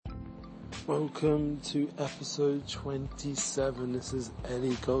Welcome to episode 27. This is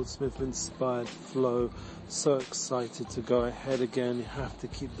Ellie Goldsmith Inspired Flow. So excited to go ahead again. You have to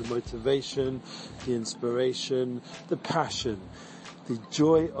keep the motivation, the inspiration, the passion, the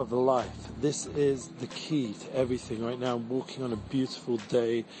joy of life. This is the key to everything. Right now I'm walking on a beautiful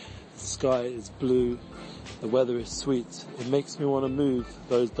day. The sky is blue. The weather is sweet. It makes me want to move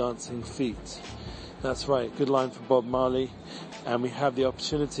those dancing feet. That's right. Good line from Bob Marley. And we have the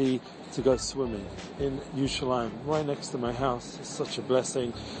opportunity to go swimming in Yerushalayim, right next to my house. It's such a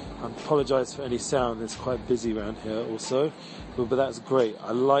blessing. I apologize for any sound. It's quite busy around here also, but that's great.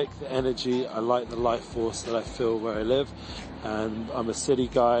 I like the energy. I like the life force that I feel where I live. And I'm a city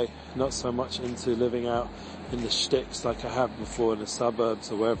guy, not so much into living out in the shticks like I have before in the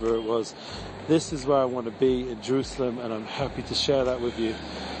suburbs or wherever it was. This is where I want to be, in Jerusalem, and I'm happy to share that with you.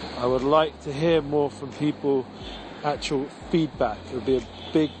 I would like to hear more from people, actual feedback. It would be a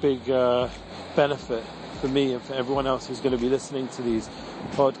big benefit for me and for everyone else who's going to be listening to these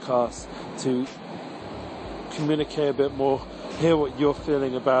podcasts to communicate a bit more, hear what you're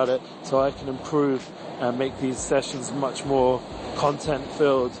feeling about it, so I can improve and make these sessions much more content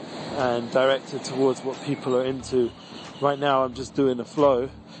filled and directed towards what people are into. Right now I'm just doing a flow,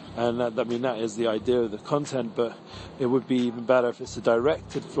 and that is the idea of the content, but it would be even better if it's a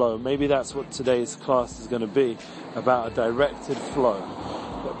directed flow. Maybe that's what today's class is going to be, about a directed flow.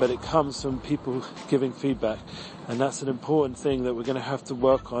 But it comes from people giving feedback, and that's an important thing that we're going to have to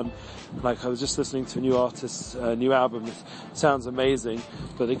work on. Like, I was just listening to a new artist's new album. It sounds amazing,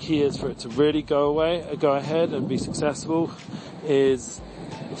 but the key is for it to really go ahead and be successful is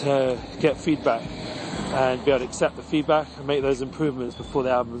to get feedback and be able to accept the feedback and make those improvements before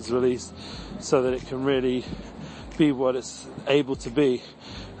the album is released, so that it can really be what it's able to be.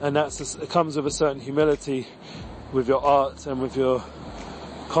 And it comes with a certain humility with your art and with your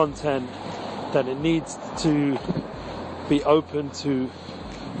content, that it needs to be open to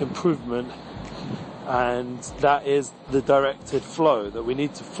improvement, and that is the directed flow, that we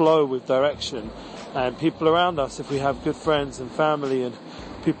need to flow with direction. And people around us, if we have good friends and family and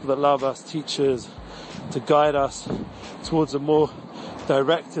people that love us, teachers, to guide us towards a more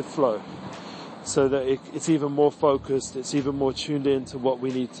directed flow, so that it's even more focused, it's even more tuned in to what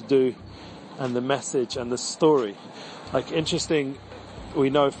we need to do and the message and the story. Like, interesting, we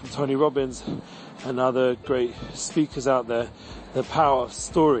know from Tony Robbins and other great speakers out there, the power of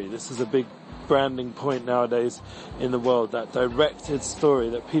story. This is a big branding point nowadays in the world, that directed story,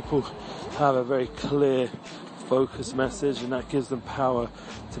 that people have a very clear, focused message, and that gives them power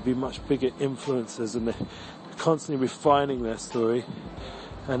to be much bigger influencers, and they're constantly refining their story.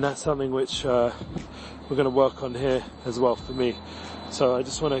 And that's something which we're going to work on here as well for me. So I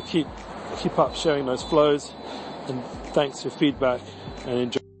just want to keep up sharing those flows, and thanks for feedback, and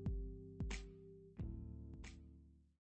enjoy.